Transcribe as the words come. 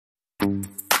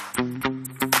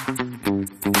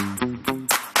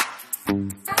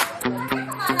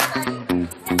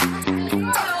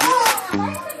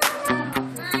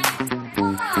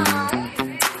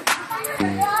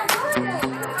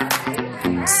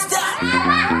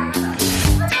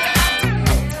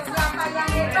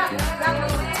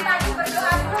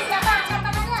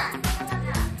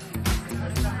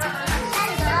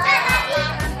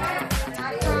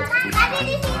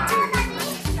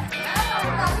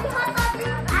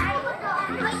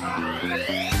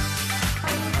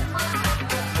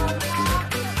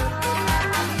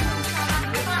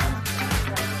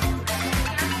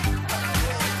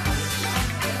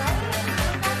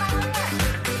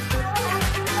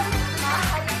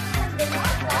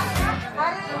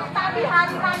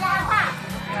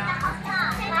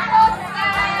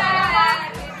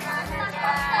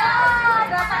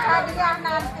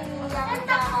nanti yang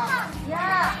jawab.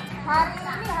 Ya, hari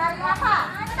ini hari apa?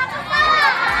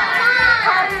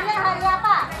 Harinya hari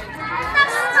apa?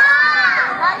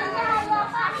 Harinya hari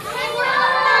apa? Minggu.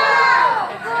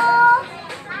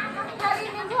 Hari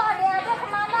Minggu adik-adik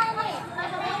kemana ini?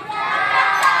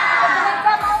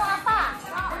 Gereja mau apa?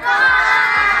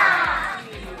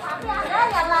 Tapi ada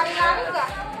yang lari-lari nggak?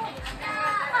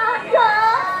 Ada.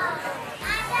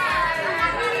 Tapi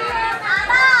hari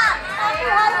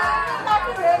ini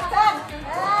tadi hebat.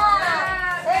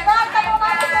 Hebat kamu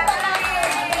masih coba lagi.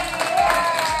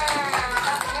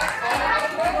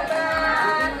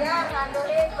 Hebat ya, Rando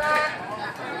hebat.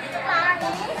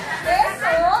 Tapi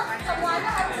besok semuanya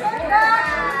harus hebat.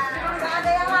 Nggak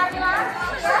ada yang lari-lari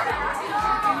ya.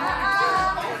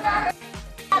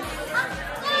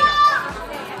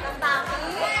 Tetapi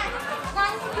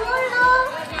nyanyi dulu.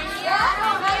 Ya,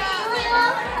 nyanyi dulu.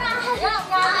 Ya,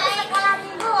 nyanyi sekolah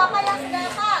minggu apa yang sudah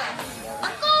hafal?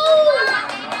 Aku.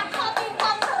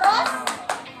 Singkong terus.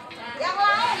 Yang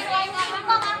lain selain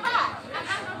singkong apa?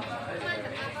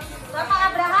 Bapak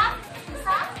Abraham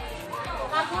bisa?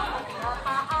 Kamu?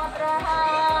 Bapak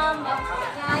Abraham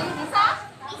mempunyai bisa?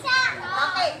 Bisa.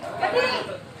 Oke, berdiri.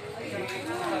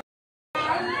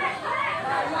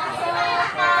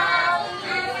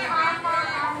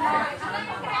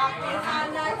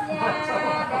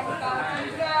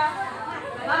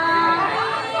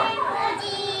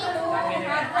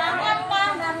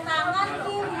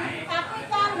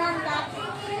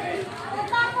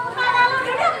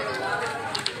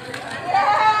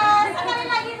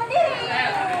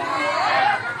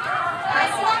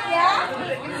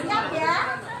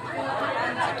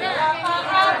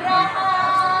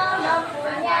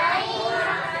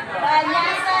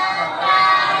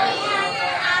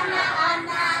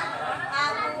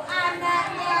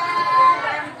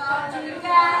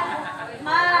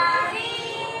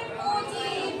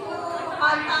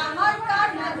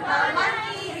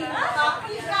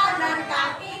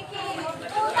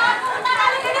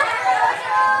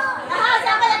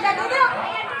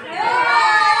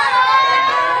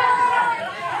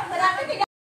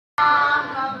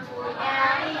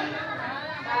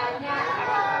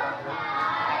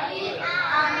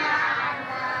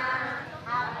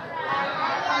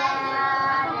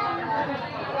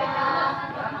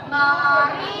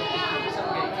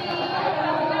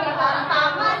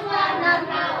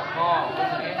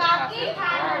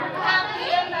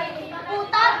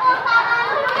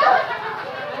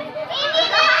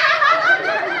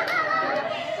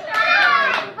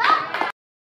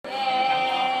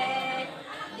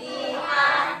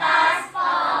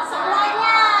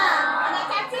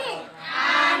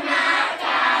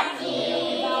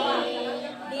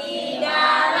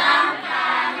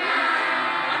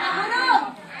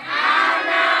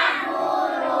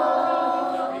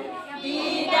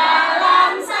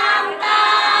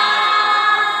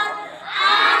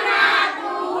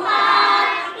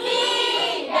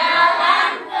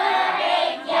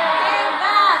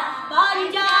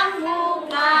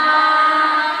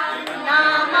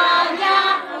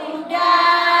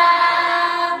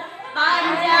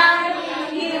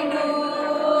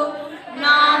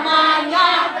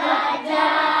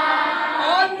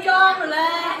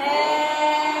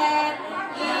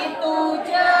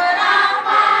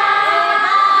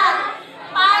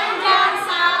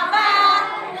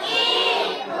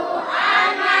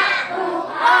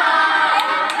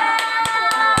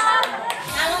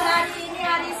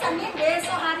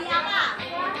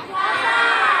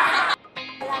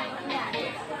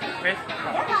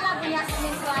 Ada nggak lagunya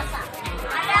Senin Selasa?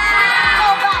 Ada.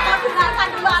 Coba mau dengarkan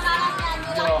dulu anak-anak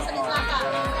nyanyi lagu Senin Selasa.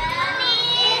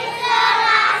 Senin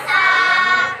Selasa,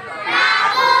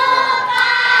 Rabu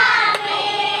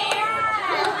Kamis,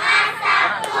 Jumat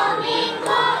Sabtu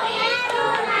Minggu itu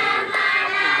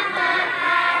nama-nama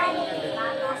hari.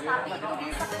 Tapi itu di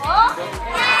sekolah.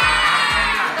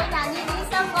 Itu nyanyi di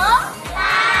sekolah.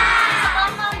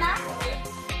 Sekolah mana?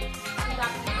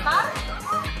 Tidak gitar.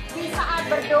 Di saat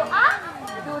berdoa,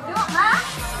 duduk nah,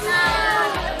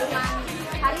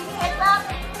 hari ini hebat,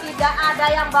 tidak ada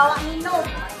yang bawa minum.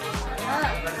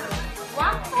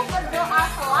 Waktu berdoa,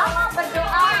 selama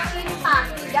berdoa cinta,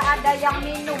 tidak ada yang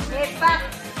minum, hebat.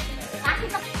 Kaki